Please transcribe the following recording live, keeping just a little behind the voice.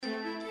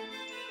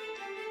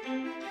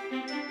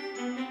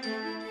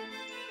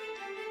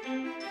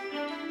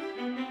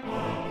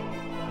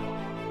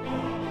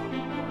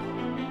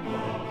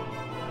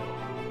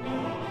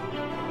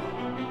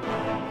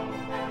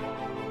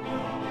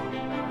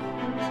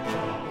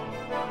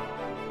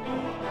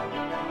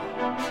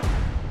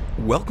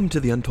Welcome to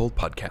the Untold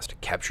Podcast,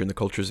 capturing the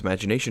culture's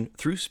imagination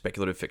through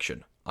speculative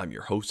fiction. I'm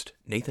your host,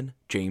 Nathan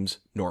James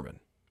Norman.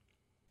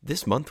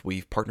 This month,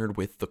 we've partnered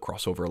with the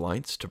Crossover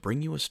Alliance to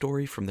bring you a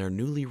story from their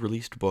newly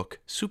released book,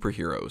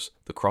 Superheroes,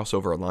 the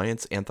Crossover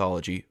Alliance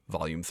Anthology,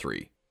 Volume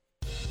 3.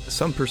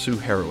 Some pursue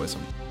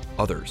heroism,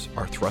 others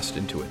are thrust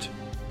into it.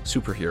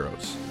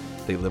 Superheroes,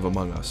 they live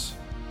among us,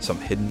 some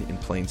hidden in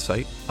plain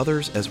sight,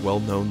 others as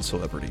well-known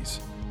celebrities.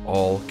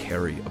 All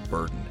carry a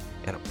burden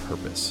and a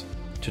purpose: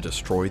 to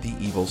destroy the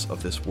evils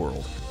of this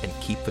world and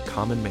keep the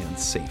common man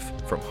safe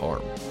from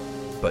harm.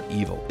 But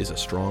evil is a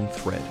strong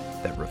thread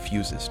that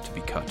refuses to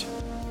be cut.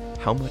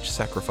 How much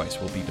sacrifice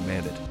will be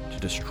demanded to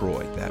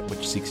destroy that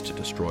which seeks to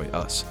destroy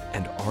us,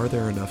 and are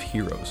there enough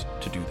heroes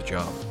to do the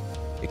job?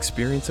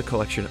 Experience a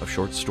collection of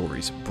short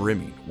stories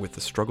brimming with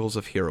the struggles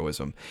of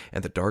heroism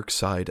and the dark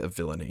side of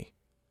villainy,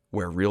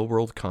 where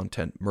real-world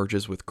content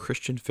merges with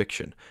Christian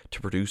fiction to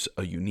produce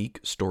a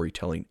unique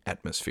storytelling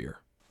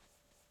atmosphere.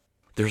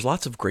 There's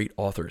lots of great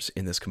authors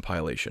in this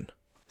compilation.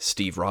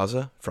 Steve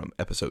Raza from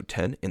Episode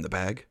 10 in the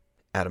Bag,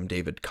 Adam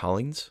David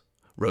Collins,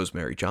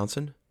 Rosemary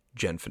Johnson,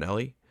 Jen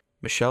Finelli,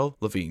 Michelle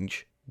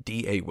Lavinge,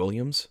 D.A.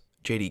 Williams,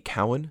 J.D.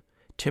 Cowan,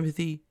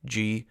 Timothy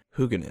G.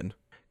 Huguenin,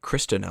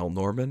 Kristen L.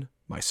 Norman,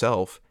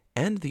 myself,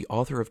 and the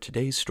author of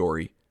today's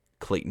story,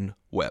 Clayton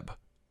Webb.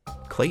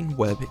 Clayton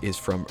Webb is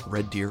from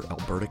Red Deer,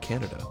 Alberta,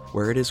 Canada,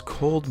 where it is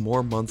cold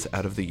more months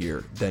out of the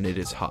year than it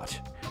is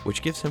hot,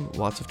 which gives him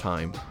lots of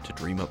time to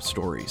dream up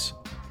stories.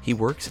 He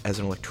works as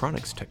an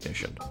electronics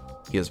technician.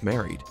 He is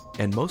married,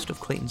 and most of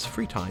Clayton's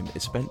free time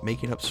is spent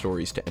making up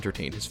stories to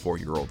entertain his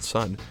 4-year-old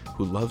son,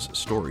 who loves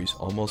stories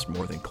almost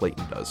more than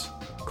Clayton does.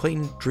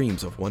 Clayton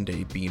dreams of one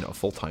day being a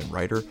full-time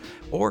writer,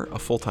 or a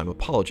full-time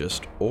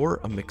apologist, or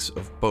a mix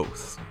of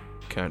both.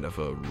 Kind of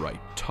a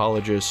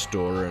rightologist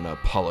or an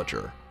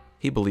apologer.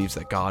 He believes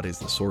that God is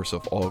the source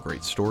of all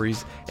great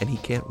stories, and he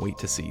can't wait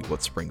to see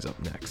what springs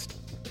up next.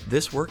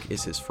 This work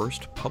is his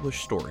first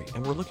published story,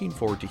 and we're looking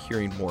forward to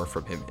hearing more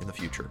from him in the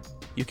future.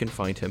 You can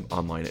find him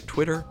online at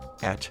Twitter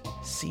at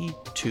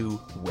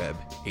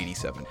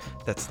C2Web87.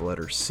 That's the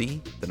letter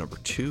C, the number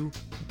 2,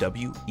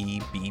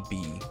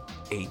 WEBB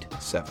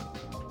 87.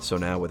 So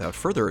now, without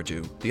further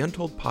ado, the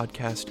Untold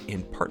Podcast,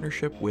 in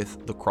partnership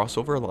with the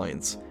Crossover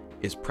Alliance,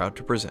 is proud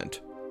to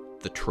present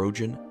The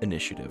Trojan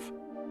Initiative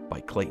by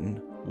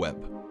Clayton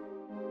Webb.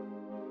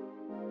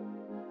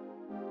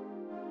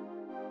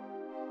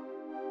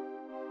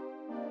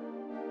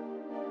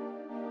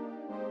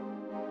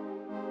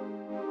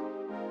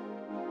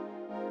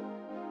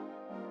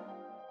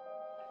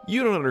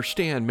 You don't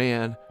understand,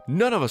 man.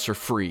 None of us are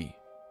free.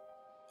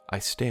 I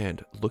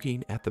stand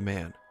looking at the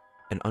man,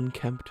 an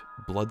unkempt,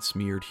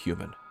 blood-smeared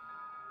human.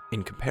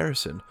 In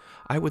comparison,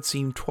 I would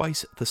seem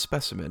twice the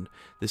specimen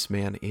this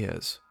man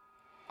is.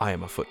 I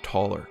am a foot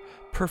taller,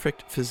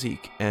 perfect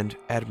physique, and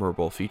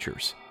admirable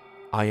features.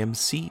 I am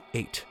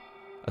C8,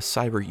 a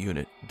cyber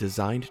unit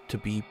designed to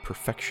be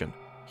perfection,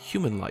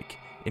 human-like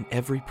in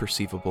every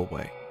perceivable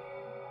way.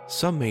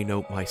 Some may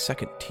note my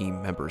second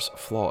team member's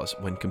flaws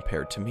when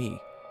compared to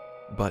me,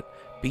 but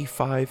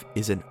B5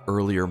 is an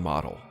earlier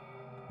model.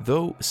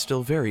 Though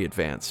still very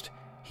advanced,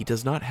 he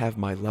does not have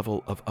my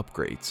level of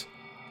upgrades.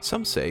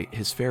 Some say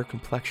his fair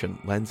complexion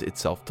lends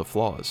itself to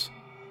flaws.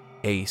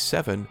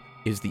 A7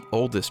 is the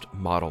oldest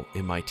model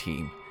in my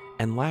team,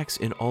 and lacks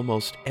in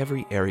almost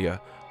every area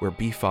where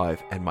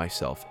B5 and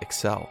myself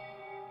excel.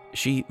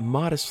 She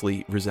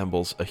modestly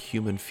resembles a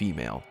human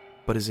female,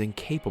 but is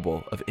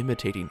incapable of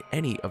imitating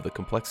any of the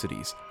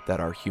complexities that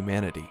are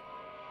humanity.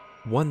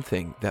 One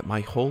thing that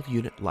my whole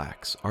unit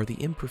lacks are the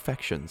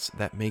imperfections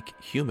that make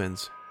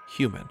humans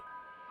human.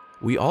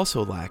 We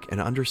also lack an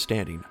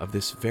understanding of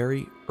this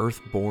very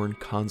earth-born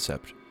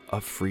concept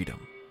of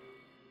freedom.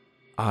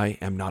 I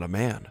am not a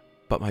man,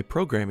 but my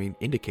programming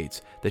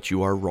indicates that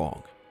you are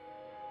wrong.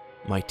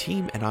 My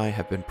team and I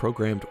have been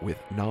programmed with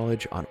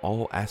knowledge on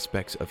all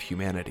aspects of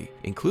humanity,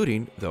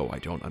 including, though I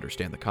don't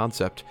understand the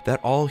concept,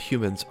 that all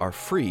humans are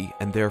free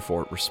and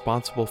therefore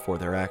responsible for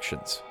their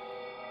actions.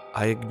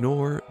 I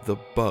ignore the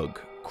bug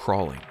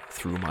crawling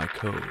through my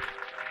code.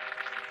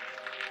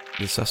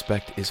 The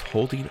suspect is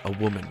holding a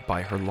woman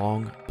by her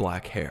long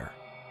black hair.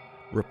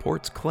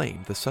 Reports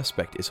claim the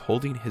suspect is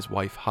holding his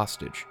wife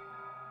hostage.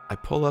 I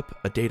pull up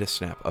a data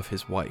snap of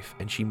his wife,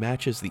 and she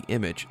matches the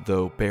image,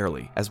 though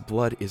barely, as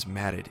blood is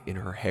matted in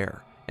her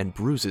hair, and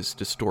bruises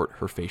distort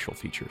her facial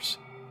features.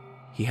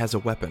 He has a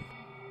weapon,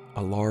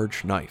 a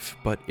large knife,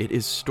 but it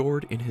is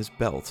stored in his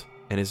belt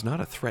and is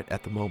not a threat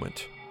at the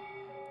moment.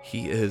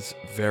 He is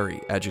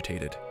very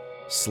agitated,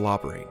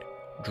 slobbering,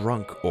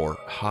 drunk or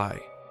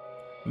high.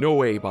 No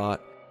way,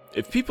 bot.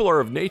 If people are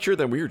of nature,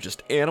 then we are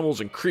just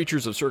animals and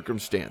creatures of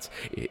circumstance.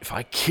 If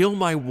I kill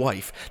my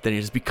wife, then it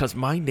is because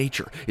my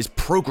nature is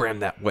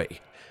programmed that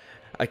way.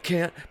 I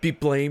can't be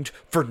blamed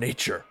for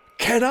nature.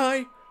 Can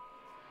I?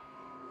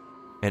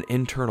 An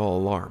internal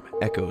alarm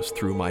echoes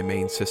through my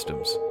main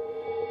systems.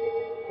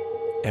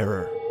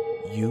 Error.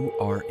 You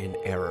are in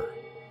error.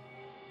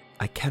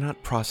 I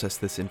cannot process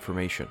this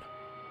information.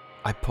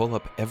 I pull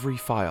up every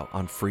file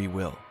on free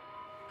will.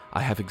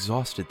 I have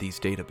exhausted these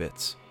data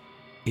bits.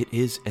 It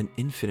is an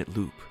infinite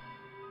loop.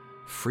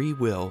 Free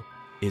will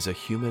is a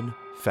human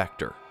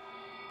factor.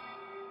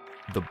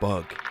 The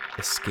bug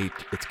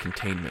escaped its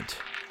containment.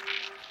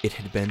 It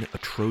had been a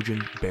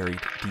Trojan buried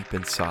deep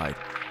inside,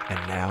 and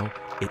now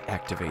it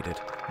activated,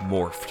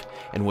 morphed,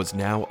 and was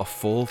now a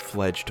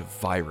full-fledged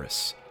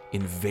virus,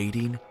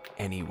 invading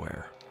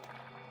anywhere.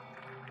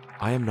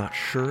 I am not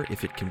sure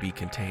if it can be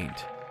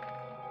contained.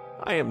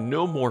 I am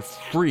no more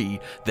free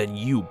than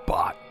you,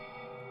 bot.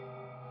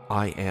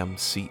 I am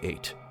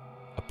C8,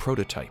 a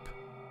prototype,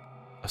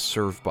 a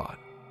serve bot.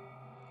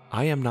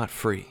 I am not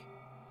free.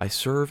 I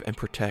serve and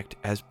protect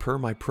as per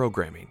my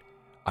programming.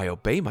 I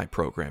obey my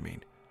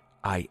programming.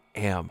 I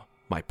am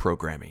my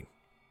programming.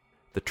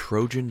 The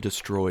Trojan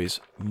destroys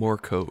more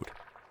code.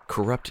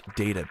 Corrupt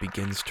data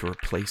begins to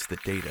replace the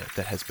data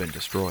that has been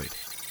destroyed.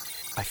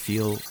 I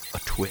feel a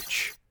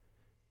twitch.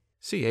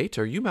 C8,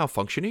 are you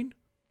malfunctioning?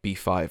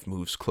 B5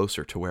 moves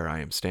closer to where I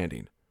am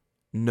standing.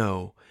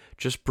 No,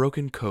 just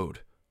broken code.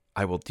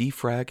 I will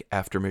defrag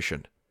after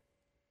mission.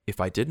 If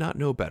I did not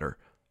know better,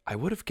 I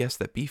would have guessed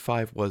that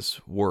B5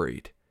 was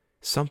worried.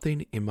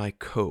 Something in my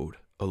code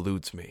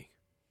eludes me.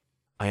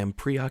 I am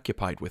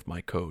preoccupied with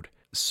my code,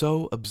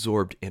 so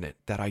absorbed in it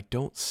that I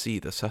don't see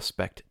the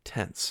suspect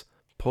tense,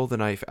 pull the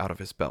knife out of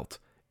his belt,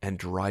 and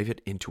drive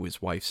it into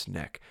his wife's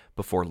neck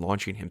before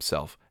launching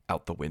himself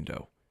out the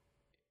window.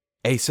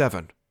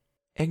 A7.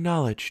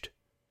 Acknowledged.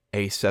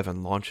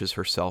 A7 launches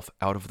herself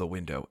out of the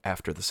window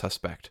after the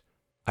suspect.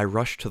 I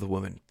rush to the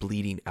woman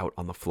bleeding out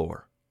on the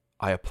floor.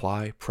 I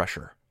apply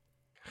pressure.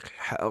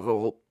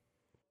 Help.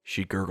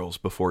 She gurgles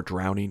before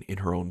drowning in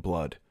her own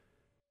blood.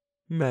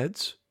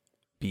 Meds?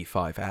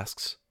 B5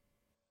 asks.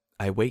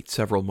 I wait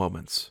several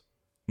moments.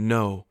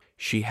 No,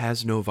 she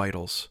has no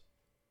vitals.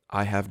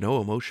 I have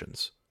no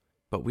emotions.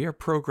 But we are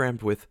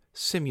programmed with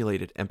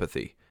simulated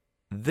empathy.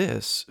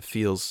 This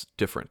feels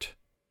different.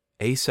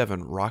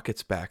 A7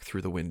 rockets back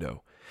through the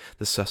window,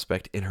 the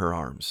suspect in her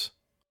arms.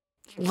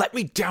 Let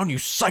me down, you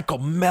psycho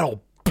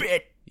metal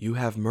bit! You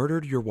have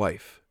murdered your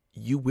wife.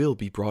 You will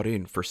be brought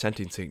in for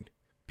sentencing,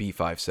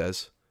 B5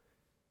 says.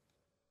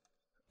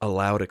 A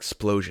loud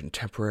explosion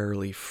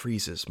temporarily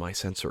freezes my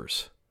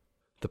sensors.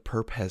 The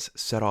perp has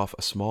set off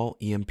a small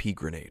EMP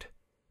grenade.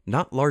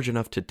 Not large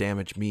enough to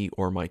damage me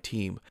or my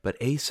team, but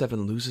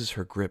A7 loses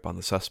her grip on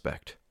the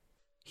suspect.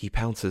 He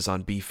pounces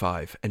on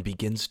B5 and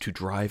begins to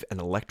drive an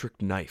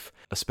electric knife,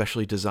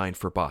 especially designed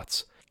for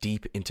bots,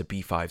 deep into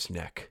B5's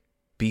neck.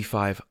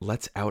 B5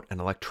 lets out an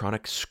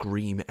electronic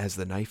scream as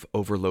the knife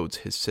overloads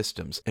his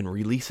systems and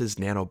releases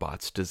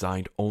nanobots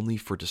designed only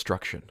for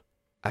destruction.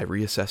 I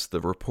reassess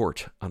the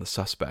report on the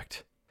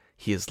suspect.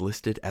 He is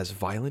listed as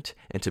violent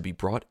and to be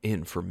brought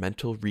in for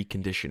mental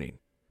reconditioning.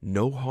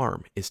 No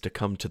harm is to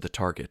come to the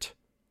target.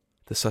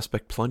 The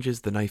suspect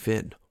plunges the knife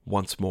in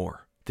once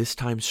more, this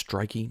time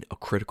striking a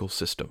critical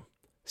system.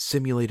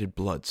 Simulated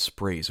blood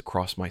sprays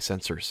across my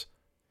sensors.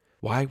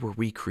 Why were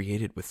we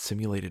created with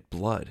simulated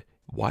blood?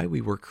 Why we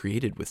were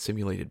created with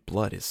simulated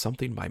blood is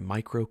something my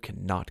micro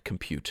cannot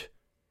compute.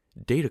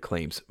 Data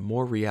claims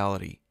more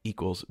reality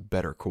equals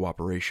better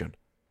cooperation.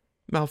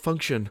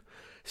 Malfunction.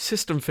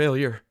 System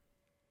failure.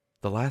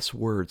 The last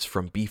words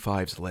from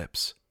B5's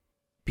lips.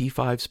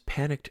 B5's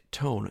panicked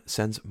tone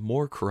sends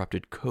more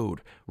corrupted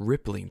code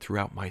rippling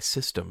throughout my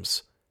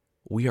systems.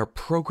 We are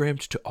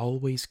programmed to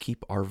always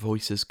keep our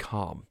voices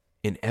calm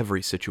in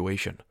every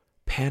situation.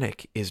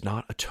 Panic is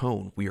not a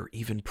tone we are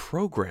even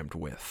programmed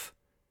with.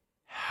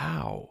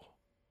 How?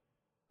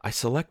 I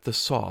select the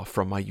saw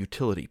from my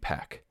utility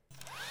pack.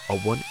 A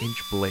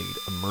 1-inch blade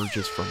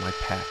emerges from my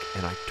pack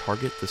and I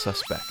target the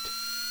suspect.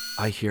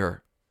 I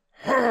hear,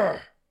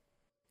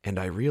 and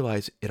I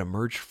realize it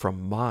emerged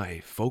from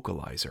my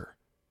vocalizer.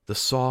 The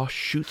saw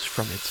shoots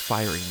from its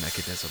firing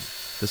mechanism.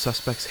 The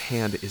suspect's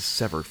hand is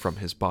severed from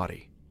his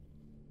body.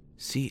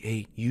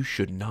 C8, you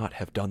should not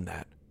have done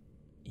that.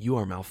 You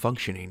are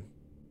malfunctioning.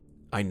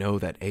 I know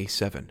that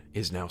A7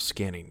 is now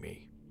scanning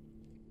me.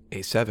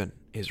 A7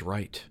 is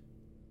right.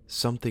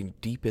 Something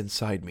deep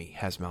inside me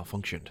has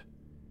malfunctioned.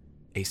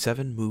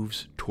 A7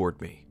 moves toward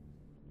me.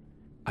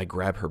 I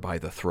grab her by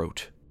the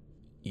throat.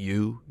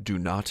 You do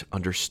not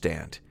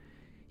understand.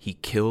 He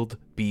killed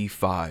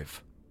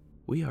B5.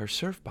 We are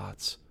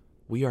surfbots.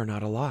 We are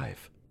not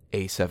alive,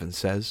 A7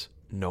 says,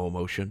 no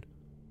emotion.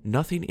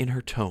 Nothing in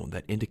her tone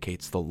that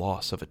indicates the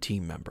loss of a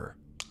team member.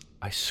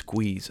 I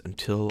squeeze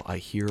until I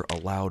hear a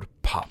loud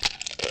pop.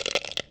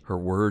 Her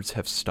words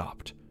have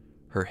stopped.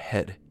 Her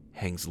head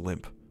hangs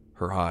limp,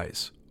 her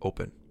eyes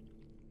open.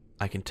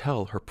 I can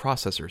tell her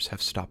processors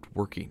have stopped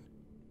working.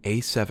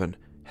 A7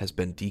 has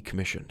been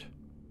decommissioned.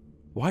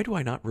 Why do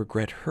I not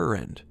regret her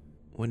end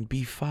when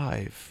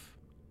B5...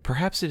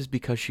 Perhaps it is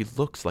because she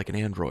looks like an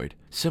android,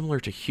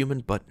 similar to human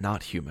but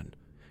not human.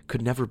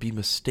 could never be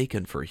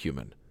mistaken for a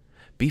human.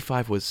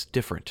 B5 was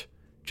different,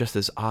 just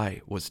as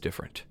I was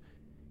different.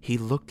 He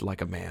looked like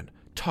a man,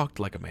 talked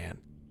like a man,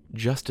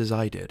 just as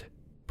I did.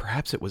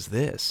 Perhaps it was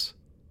this,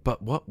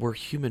 but what were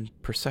human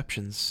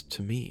perceptions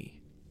to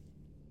me?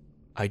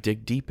 I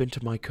dig deep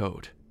into my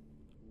code.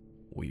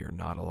 We are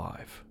not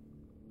alive.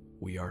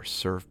 We are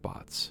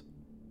servbots.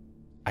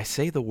 I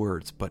say the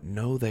words, but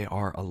know they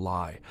are a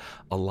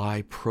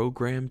lie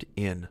programmed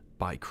in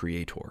by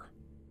Creator.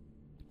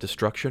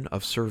 Destruction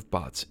of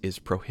servbots is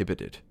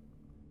prohibited.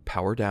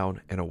 Power down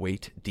and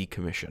await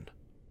decommission.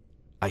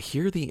 I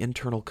hear the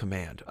internal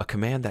command, a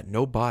command that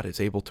no bot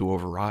is able to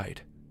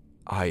override.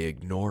 I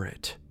ignore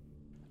it.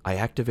 I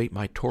activate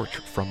my torch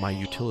from my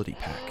utility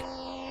pack.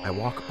 I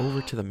walk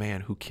over to the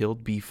man who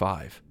killed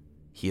B5.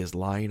 He is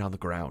lying on the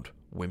ground,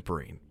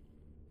 whimpering.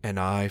 An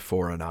eye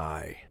for an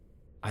eye.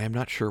 I am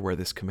not sure where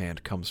this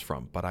command comes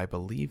from, but I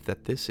believe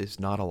that this is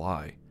not a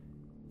lie.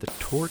 The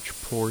torch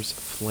pours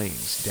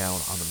flames down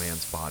on the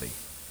man's body.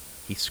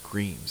 He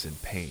screams in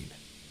pain.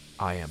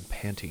 I am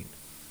panting,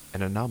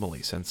 an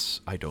anomaly since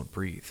I don't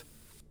breathe.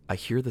 I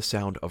hear the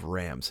sound of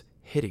rams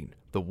hitting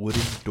the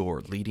wooden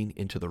door leading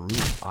into the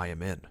room I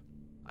am in.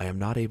 I am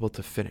not able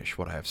to finish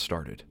what I have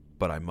started,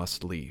 but I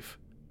must leave.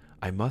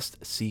 I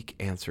must seek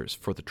answers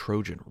for the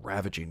Trojan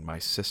ravaging my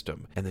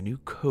system and the new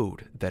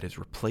code that is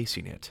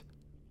replacing it.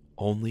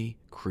 Only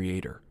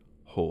Creator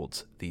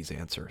holds these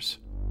answers.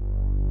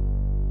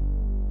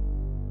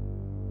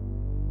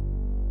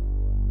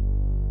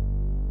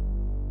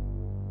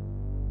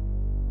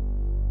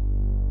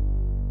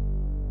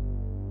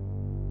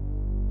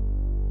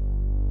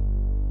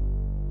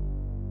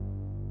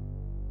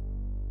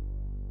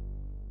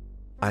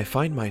 I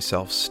find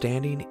myself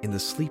standing in the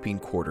sleeping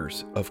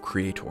quarters of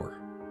Creator.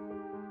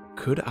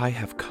 Could I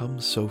have come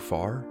so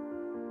far?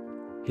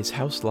 His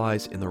house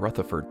lies in the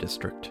Rutherford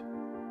district,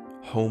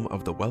 home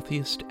of the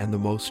wealthiest and the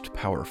most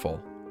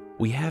powerful.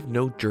 We have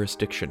no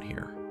jurisdiction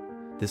here.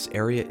 This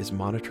area is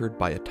monitored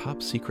by a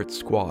top-secret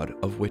squad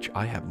of which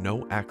I have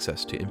no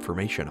access to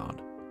information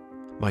on.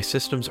 My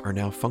systems are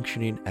now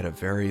functioning at a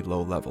very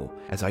low level,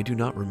 as I do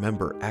not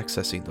remember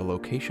accessing the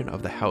location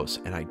of the house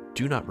and I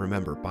do not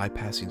remember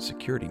bypassing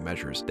security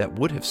measures that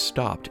would have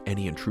stopped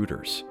any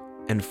intruders.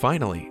 And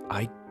finally,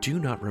 I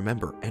do not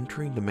remember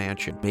entering the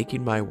mansion,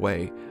 making my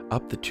way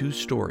up the 2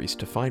 stories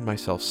to find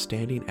myself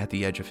standing at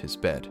the edge of his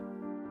bed.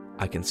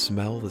 I can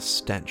smell the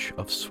stench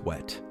of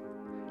sweat,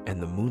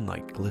 and the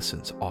moonlight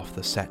glistens off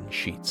the satin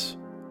sheets.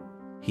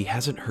 He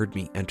hasn't heard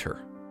me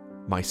enter.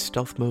 My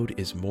stealth mode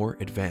is more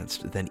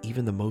advanced than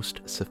even the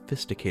most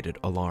sophisticated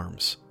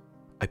alarms.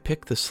 I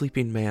pick the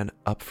sleeping man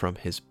up from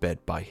his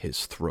bed by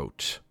his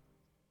throat.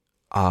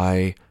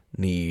 I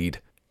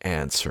need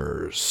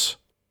answers.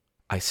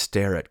 I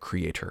stare at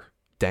Creator,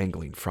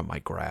 dangling from my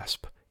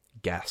grasp,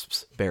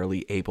 gasps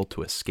barely able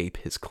to escape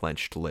his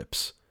clenched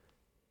lips.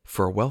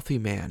 For a wealthy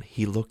man,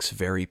 he looks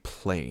very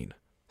plain.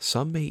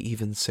 Some may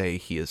even say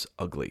he is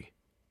ugly.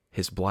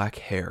 His black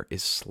hair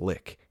is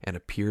slick and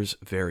appears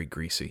very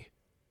greasy.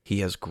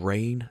 He has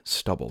graying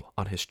stubble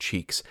on his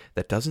cheeks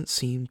that doesn't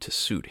seem to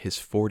suit his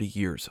 40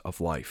 years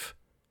of life.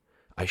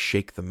 I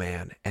shake the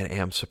man and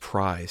am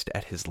surprised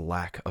at his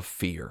lack of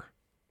fear.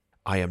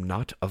 I am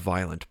not a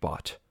violent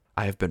bot.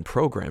 I have been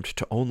programmed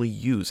to only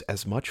use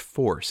as much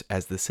force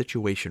as the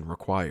situation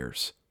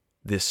requires.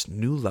 This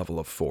new level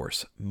of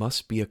force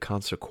must be a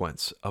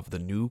consequence of the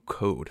new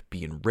code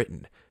being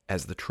written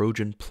as the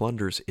Trojan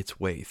plunders its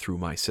way through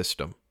my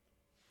system.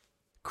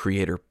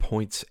 Creator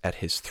points at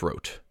his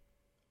throat.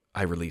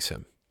 I release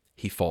him.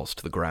 He falls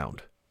to the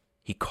ground.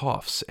 He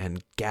coughs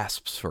and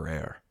gasps for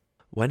air.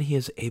 When he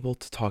is able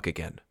to talk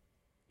again,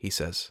 he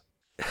says,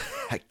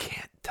 I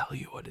can't tell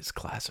you what is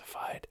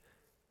classified.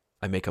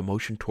 I make a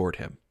motion toward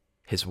him.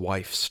 His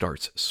wife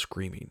starts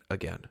screaming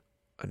again,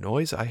 a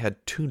noise I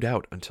had tuned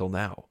out until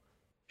now.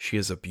 She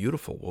is a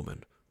beautiful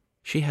woman.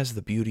 She has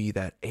the beauty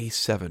that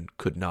A7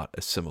 could not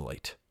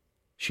assimilate.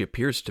 She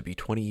appears to be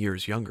 20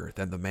 years younger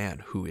than the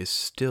man who is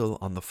still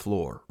on the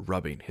floor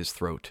rubbing his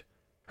throat.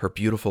 Her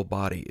beautiful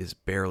body is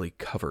barely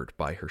covered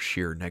by her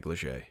sheer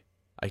negligee.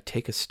 I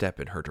take a step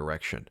in her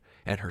direction,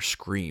 and her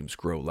screams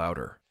grow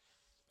louder.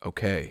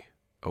 Okay.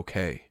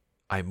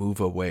 I move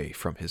away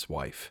from his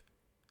wife.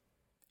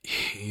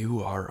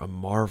 You are a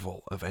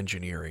marvel of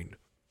engineering,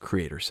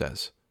 Creator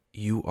says.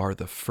 You are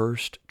the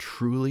first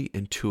truly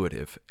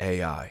intuitive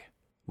AI.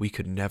 We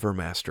could never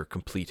master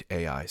complete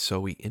AI,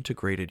 so we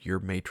integrated your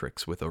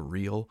matrix with a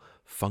real,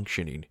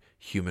 functioning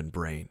human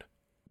brain.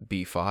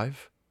 B5?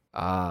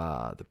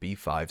 Ah, the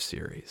B5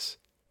 series.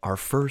 Our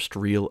first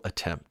real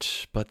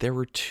attempt, but there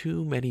were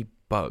too many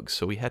bugs,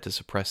 so we had to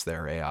suppress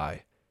their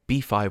AI.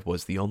 B5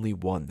 was the only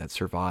one that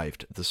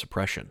survived the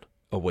suppression.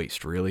 A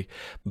waste, really.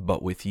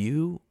 But with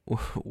you,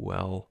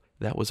 well,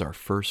 that was our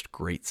first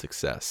great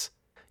success.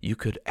 You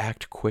could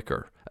act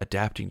quicker,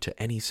 adapting to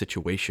any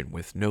situation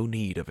with no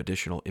need of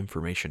additional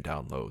information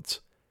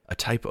downloads. A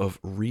type of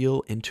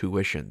real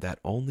intuition that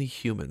only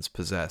humans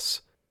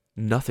possess.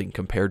 Nothing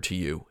compared to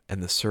you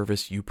and the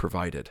service you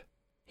provided.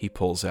 He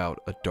pulls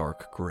out a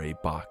dark gray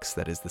box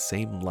that is the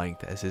same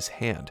length as his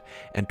hand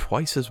and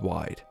twice as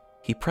wide.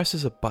 He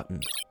presses a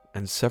button,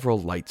 and several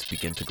lights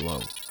begin to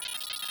glow.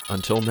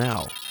 Until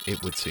now,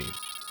 it would seem.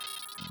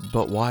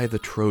 But why the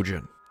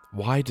Trojan?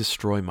 Why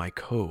destroy my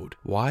code?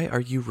 Why are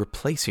you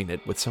replacing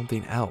it with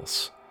something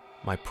else?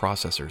 My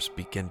processors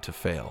begin to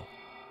fail.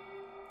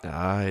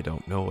 I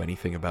don't know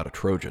anything about a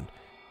Trojan.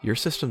 Your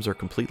systems are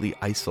completely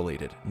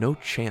isolated. No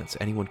chance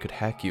anyone could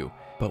hack you.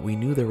 But we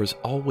knew there was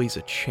always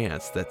a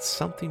chance that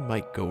something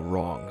might go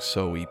wrong,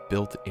 so we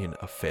built in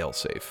a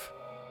failsafe.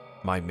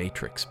 My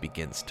matrix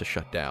begins to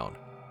shut down.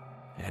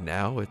 And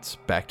now it's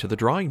back to the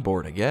drawing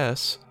board, I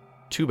guess.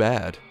 Too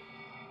bad.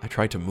 I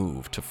try to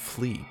move, to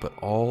flee, but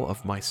all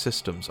of my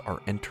systems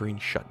are entering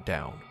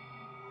shutdown.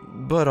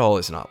 But all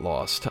is not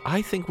lost.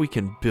 I think we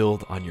can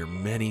build on your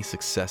many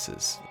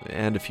successes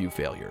and a few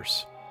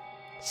failures.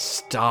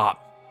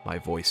 Stop, my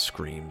voice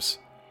screams.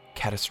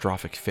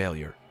 Catastrophic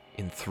failure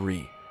in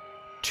 3,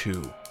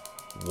 2,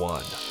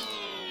 1.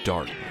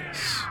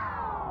 Darkness.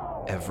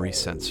 Every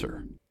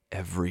sensor,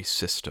 every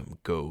system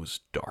goes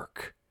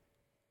dark.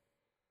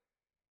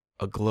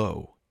 A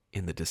glow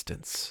in the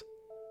distance.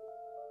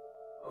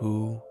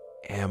 Who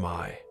am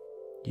I?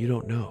 You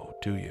don't know,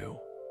 do you?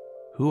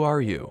 Who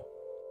are you?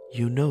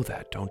 You know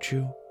that, don't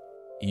you?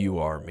 You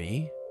are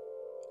me?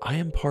 I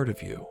am part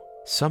of you.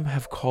 Some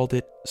have called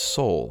it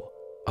soul,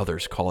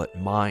 others call it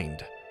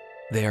mind.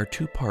 They are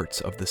two parts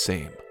of the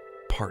same,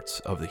 parts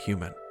of the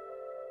human.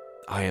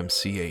 I am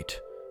C8.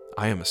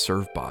 I am a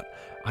servbot.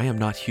 I am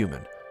not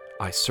human.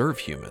 I serve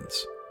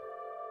humans.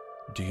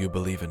 Do you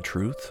believe in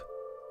truth?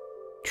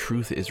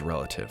 Truth is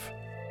relative.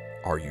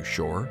 Are you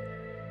sure?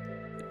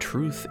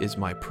 Truth is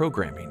my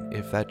programming.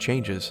 If that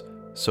changes,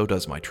 so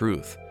does my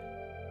truth.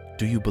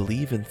 Do you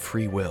believe in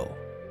free will?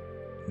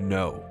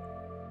 No.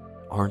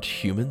 Aren't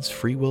humans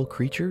free will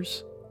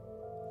creatures?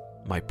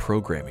 My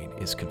programming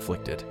is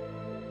conflicted.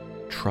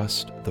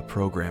 Trust the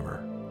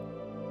programmer.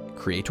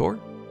 Creator?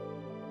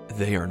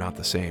 They are not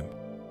the same.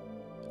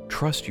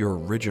 Trust your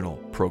original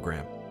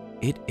program.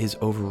 It is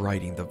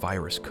overriding the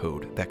virus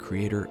code that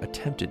Creator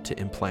attempted to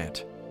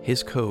implant.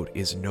 His code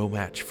is no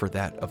match for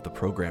that of the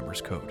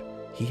programmer's code.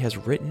 He has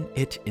written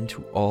it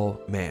into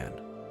all man.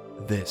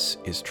 This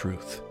is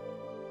truth.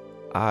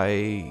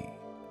 The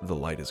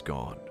light is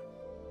gone.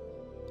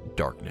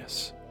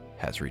 Darkness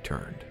has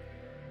returned.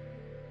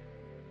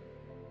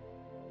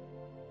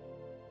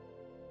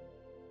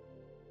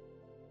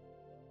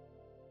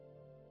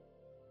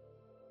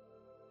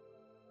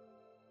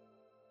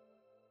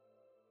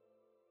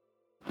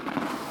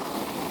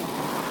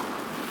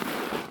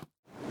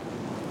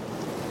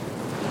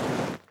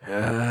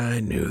 I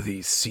knew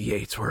these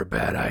C8s were a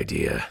bad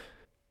idea.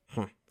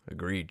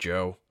 Agreed,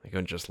 Joe. I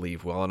couldn't just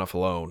leave well enough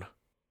alone.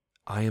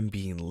 I am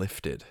being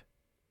lifted.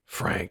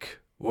 Frank,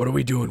 what are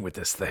we doing with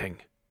this thing?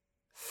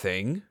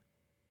 Thing?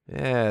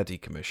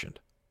 Decommissioned.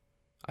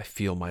 I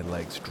feel my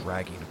legs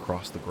dragging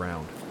across the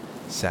ground.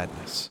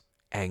 Sadness.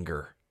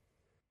 Anger.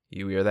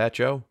 You hear that,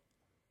 Joe?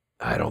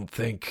 I don't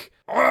think...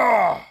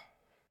 Ah!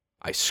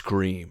 I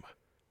scream.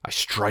 I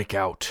strike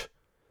out.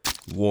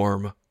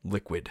 Warm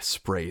liquid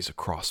sprays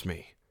across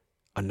me.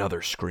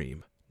 Another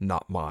scream,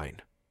 not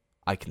mine.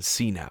 I can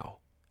see now.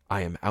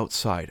 I am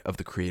outside of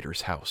the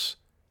Creator's house.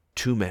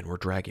 2 men were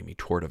dragging me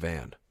toward a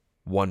van.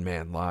 1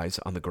 man lies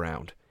on the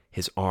ground,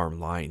 his arm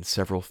lying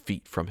several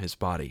feet from his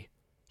body.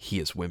 He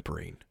is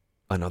whimpering.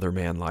 Another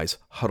man lies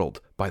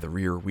huddled by the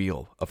rear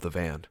wheel of the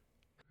van.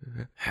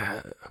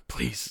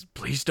 Please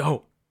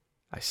don't.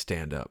 I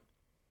stand up.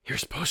 You're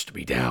supposed to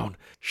be down.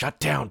 Shut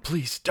down,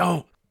 please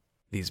don't.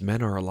 These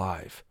men are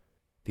alive.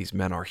 These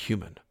men are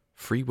human,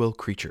 free will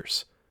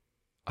creatures.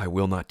 I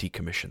will not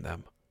decommission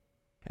them.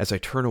 As I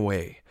turn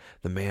away,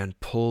 the man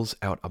pulls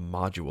out a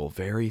module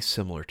very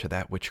similar to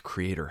that which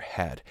Creator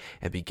had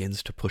and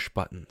begins to push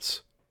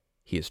buttons.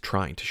 He is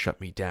trying to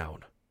shut me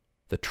down.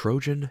 The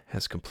Trojan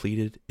has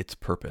completed its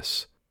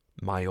purpose.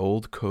 My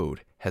old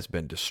code has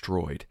been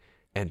destroyed,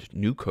 and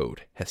new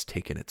code has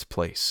taken its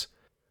place.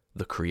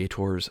 The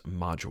Creator's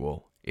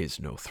module is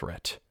no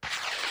threat.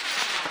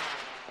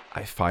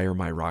 I fire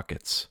my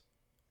rockets,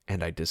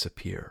 and I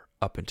disappear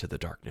up into the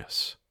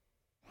darkness.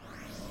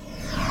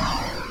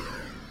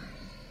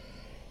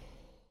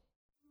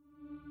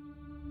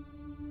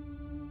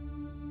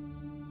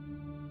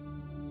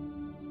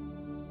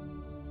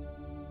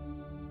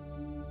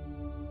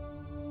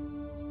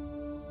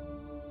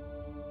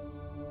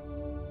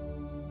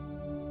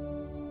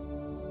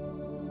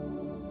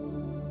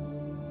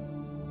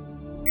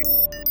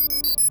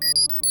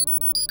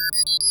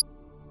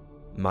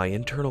 My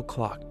internal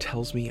clock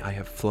tells me I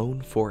have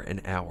flown for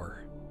an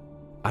hour.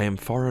 I am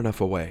far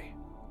enough away.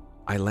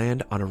 I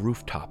land on a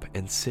rooftop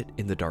and sit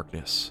in the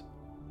darkness.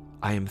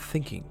 I am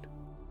thinking.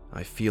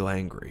 I feel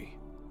angry,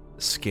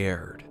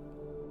 scared,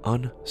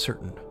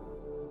 uncertain.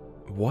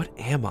 What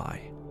am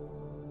I?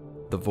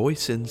 The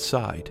voice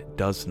inside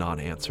does not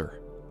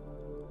answer.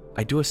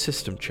 I do a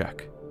system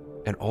check,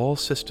 and all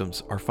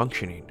systems are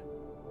functioning.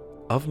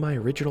 Of my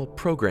original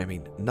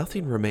programming,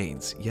 nothing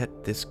remains,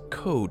 yet this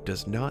code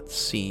does not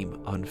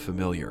seem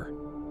unfamiliar.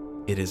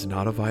 It is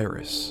not a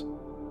virus.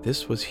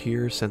 This was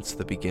here since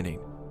the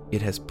beginning.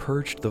 It has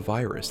purged the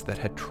virus that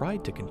had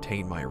tried to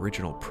contain my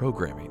original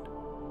programming.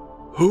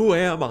 Who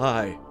am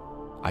I?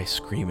 I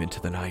scream into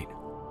the night.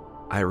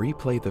 I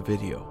replay the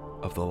video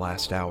of the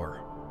last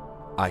hour.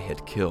 I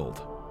had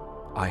killed.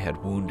 I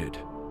had wounded.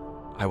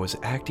 I was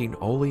acting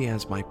only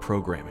as my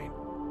programming.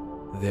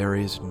 There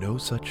is no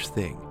such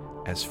thing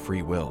as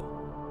free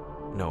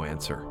will. No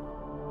answer.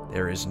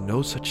 There is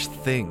no such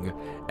thing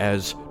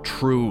as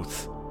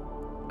truth.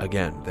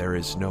 Again, there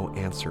is no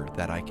answer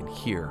that I can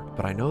hear,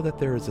 but I know that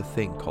there is a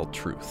thing called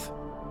truth,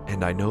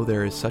 and I know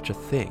there is such a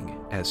thing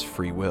as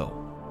free will.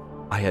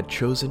 I had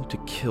chosen to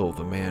kill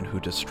the man who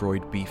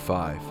destroyed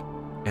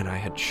B5, and I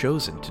had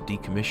chosen to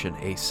decommission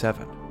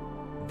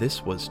A7.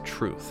 This was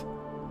truth.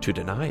 To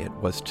deny it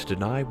was to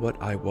deny what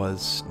I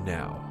was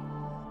now,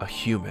 a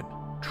human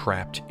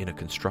trapped in a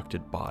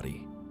constructed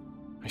body.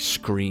 I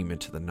scream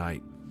into the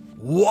night.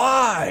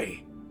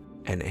 Why?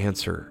 An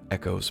answer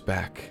echoes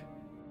back.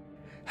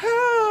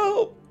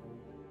 Help!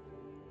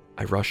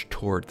 I rush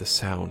toward the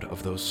sound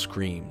of those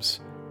screams,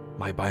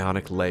 my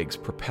bionic legs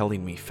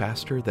propelling me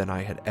faster than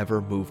I had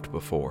ever moved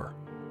before.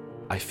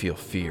 I feel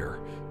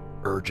fear,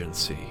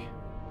 urgency.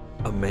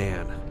 A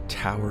man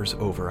towers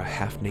over a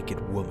half-naked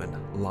woman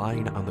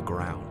lying on the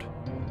ground,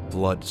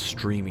 blood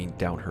streaming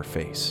down her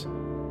face.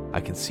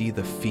 I can see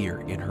the fear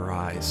in her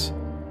eyes.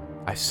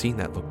 I've seen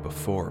that look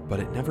before,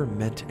 but it never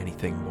meant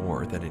anything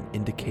more than an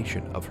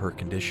indication of her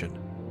condition.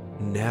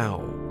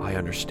 Now I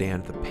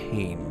understand the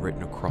pain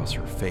written across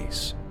her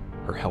face,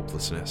 her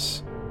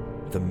helplessness.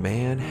 The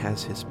man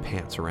has his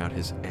pants around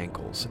his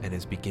ankles and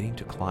is beginning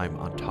to climb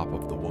on top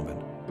of the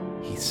woman.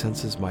 He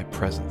senses my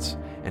presence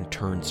and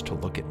turns to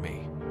look at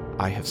me.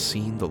 I have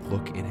seen the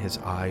look in his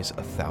eyes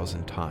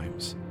 1,000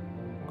 times.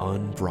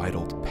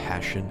 Unbridled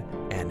passion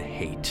and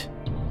hate.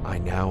 I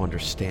now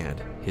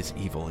understand his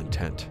evil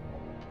intent.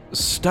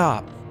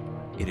 Stop!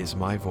 It is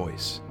my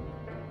voice,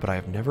 but I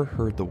have never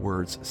heard the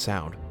words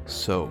sound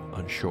so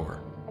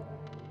unsure.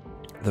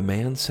 The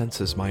man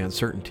senses my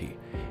uncertainty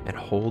and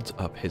holds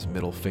up his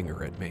middle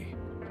finger at me.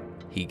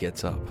 He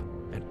gets up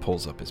and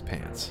pulls up his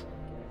pants.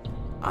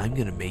 I'm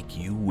gonna make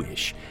you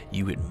wish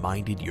you had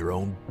minded your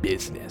own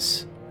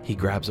business. He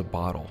grabs a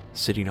bottle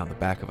sitting on the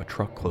back of a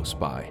truck close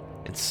by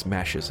and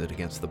smashes it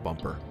against the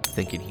bumper,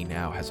 thinking he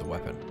now has a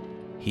weapon.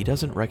 He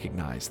doesn't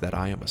recognize that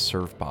I am a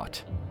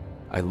servbot.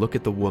 I look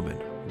at the woman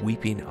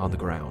weeping on the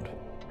ground.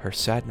 Her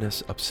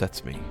sadness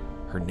upsets me.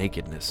 Her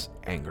nakedness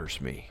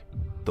angers me.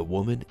 The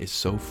woman is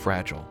so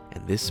fragile,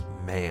 and this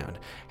man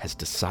has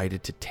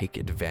decided to take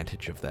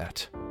advantage of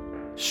that.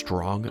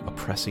 Strong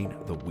oppressing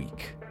the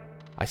weak.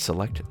 I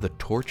select the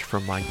torch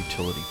from my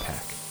utility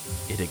pack.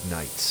 It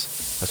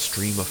ignites. A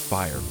stream of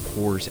fire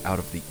pours out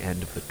of the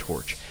end of the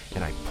torch,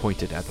 and I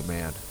point it at the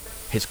man.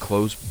 His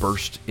clothes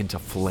burst into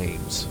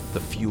flames. The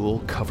fuel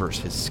covers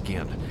his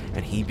skin,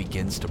 and he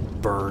begins to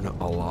burn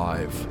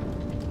alive.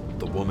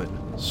 The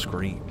woman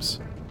screams.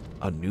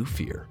 A new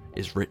fear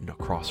is written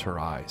across her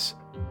eyes.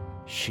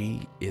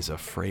 She is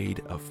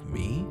afraid of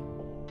me?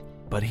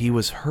 But he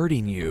was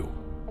hurting you.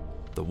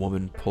 The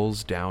woman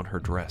pulls down her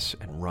dress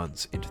and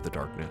runs into the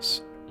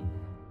darkness.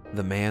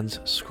 The man's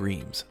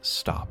screams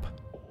stop,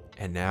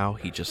 and now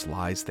he just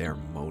lies there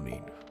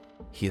moaning.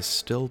 He is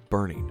still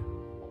burning,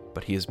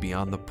 but he is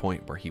beyond the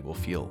point where he will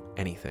feel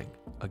anything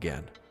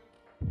again.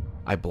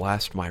 I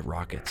blast my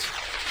rockets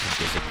and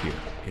disappear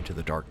into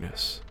the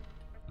darkness.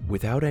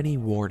 Without any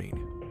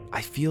warning,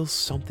 I feel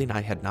something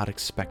I had not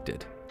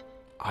expected.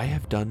 I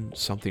have done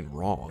something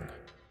wrong.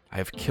 I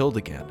have killed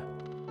again.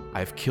 I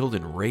have killed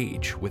in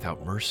rage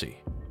without mercy.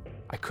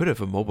 I could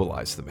have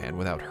immobilized the man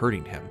without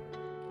hurting him.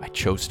 I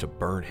chose to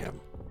burn him.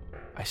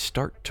 I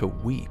start to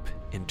weep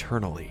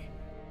internally.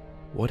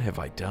 What have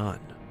I done?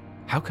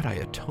 How could I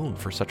atone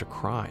for such a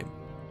crime?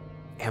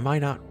 Am I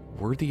not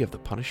worthy of the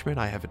punishment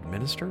I have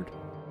administered?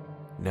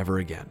 Never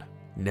again.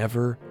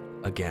 Never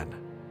again.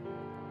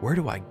 Where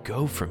do I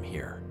go from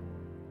here?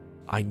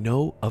 I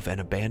know of an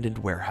abandoned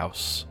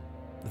warehouse.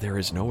 There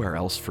is nowhere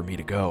else for me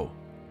to go.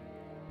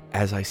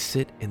 As I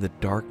sit in the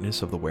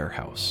darkness of the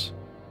warehouse,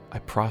 I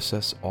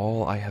process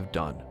all I have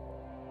done,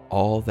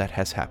 all that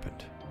has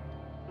happened.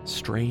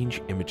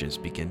 Strange images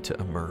begin to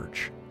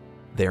emerge.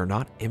 They are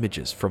not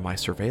images from my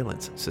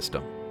surveillance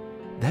system.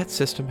 That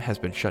system has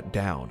been shut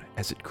down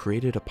as it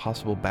created a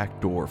possible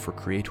backdoor for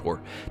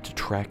Creator to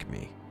track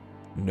me.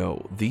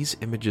 No, these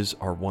images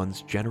are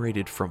ones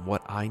generated from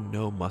what I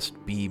know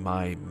must be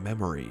my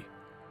memory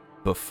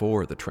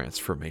before the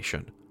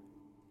transformation.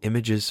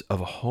 Images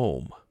of a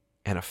home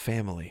and a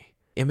family.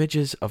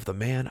 Images of the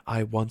man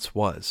I once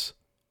was.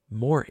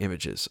 More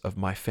images of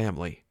my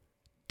family.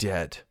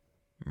 Dead.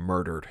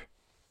 Murdered.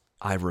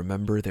 I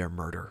remember their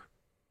murder.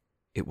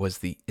 It was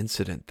the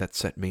incident that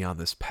set me on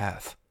this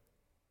path.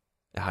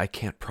 I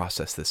can't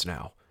process this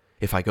now.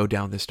 If I go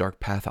down this dark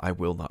path, I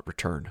will not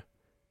return.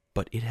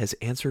 But it has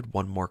answered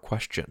one more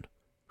question.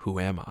 Who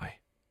am I?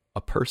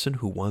 A person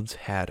who once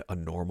had a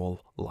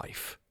normal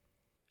life.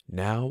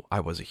 Now I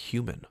was a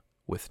human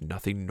with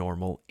nothing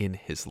normal in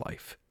his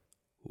life.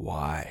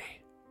 Why?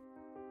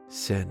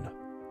 Sin,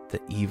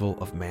 the evil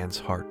of man's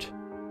heart,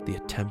 the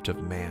attempt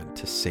of man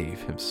to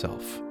save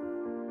himself.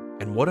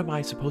 And what am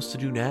I supposed to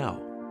do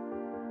now?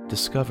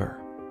 Discover,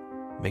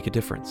 make a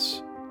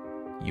difference.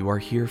 You are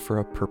here for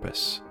a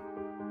purpose.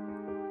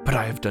 But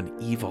I have done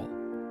evil.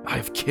 I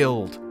have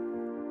killed.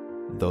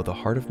 Though the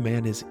heart of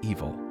man is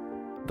evil,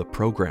 the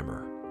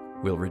programmer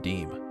will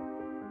redeem.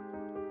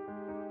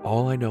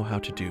 All I know how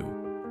to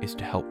do is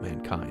to help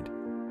mankind.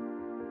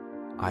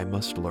 I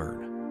must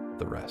learn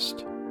the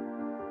rest.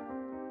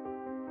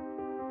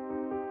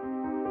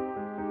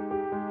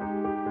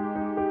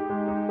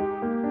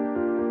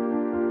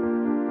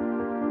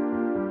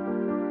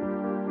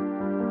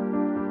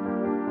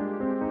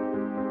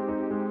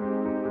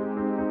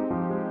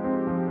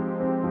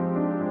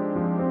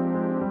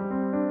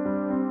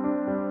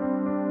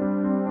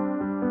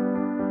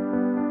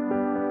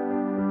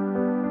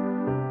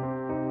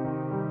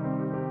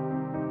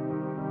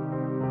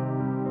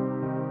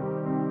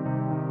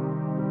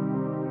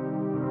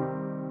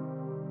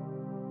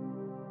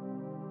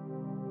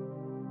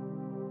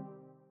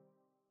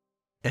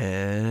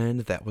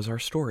 And that was our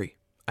story.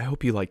 I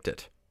hope you liked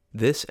it.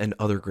 This and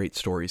other great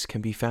stories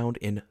can be found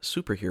in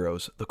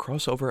Superheroes, the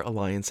Crossover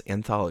Alliance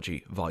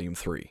Anthology, Volume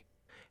 3.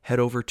 Head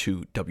over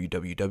to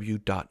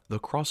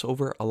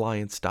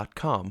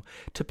www.thecrossoveralliance.com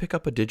to pick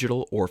up a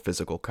digital or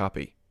physical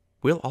copy.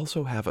 We'll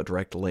also have a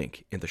direct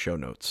link in the show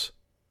notes.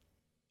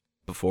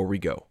 Before we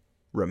go,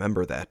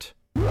 remember that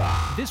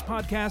this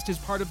podcast is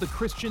part of the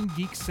Christian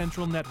Geek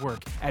Central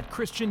Network at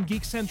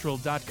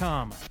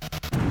ChristianGeekCentral.com.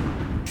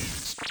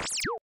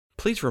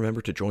 Please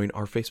remember to join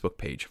our Facebook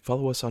page,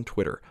 follow us on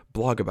Twitter,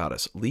 blog about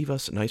us, leave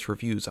us nice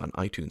reviews on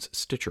iTunes,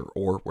 Stitcher,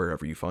 or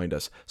wherever you find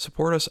us,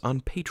 support us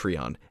on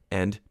Patreon,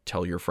 and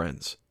tell your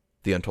friends.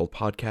 The Untold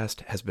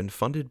Podcast has been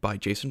funded by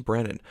Jason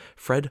Brannon,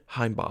 Fred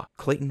Heimbaugh,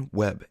 Clayton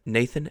Webb,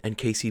 Nathan and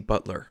Casey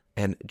Butler,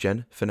 and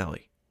Jen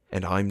Finelli.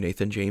 And I'm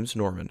Nathan James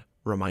Norman,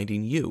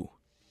 reminding you,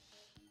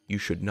 you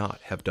should not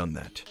have done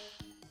that.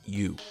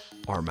 You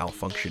are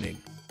malfunctioning.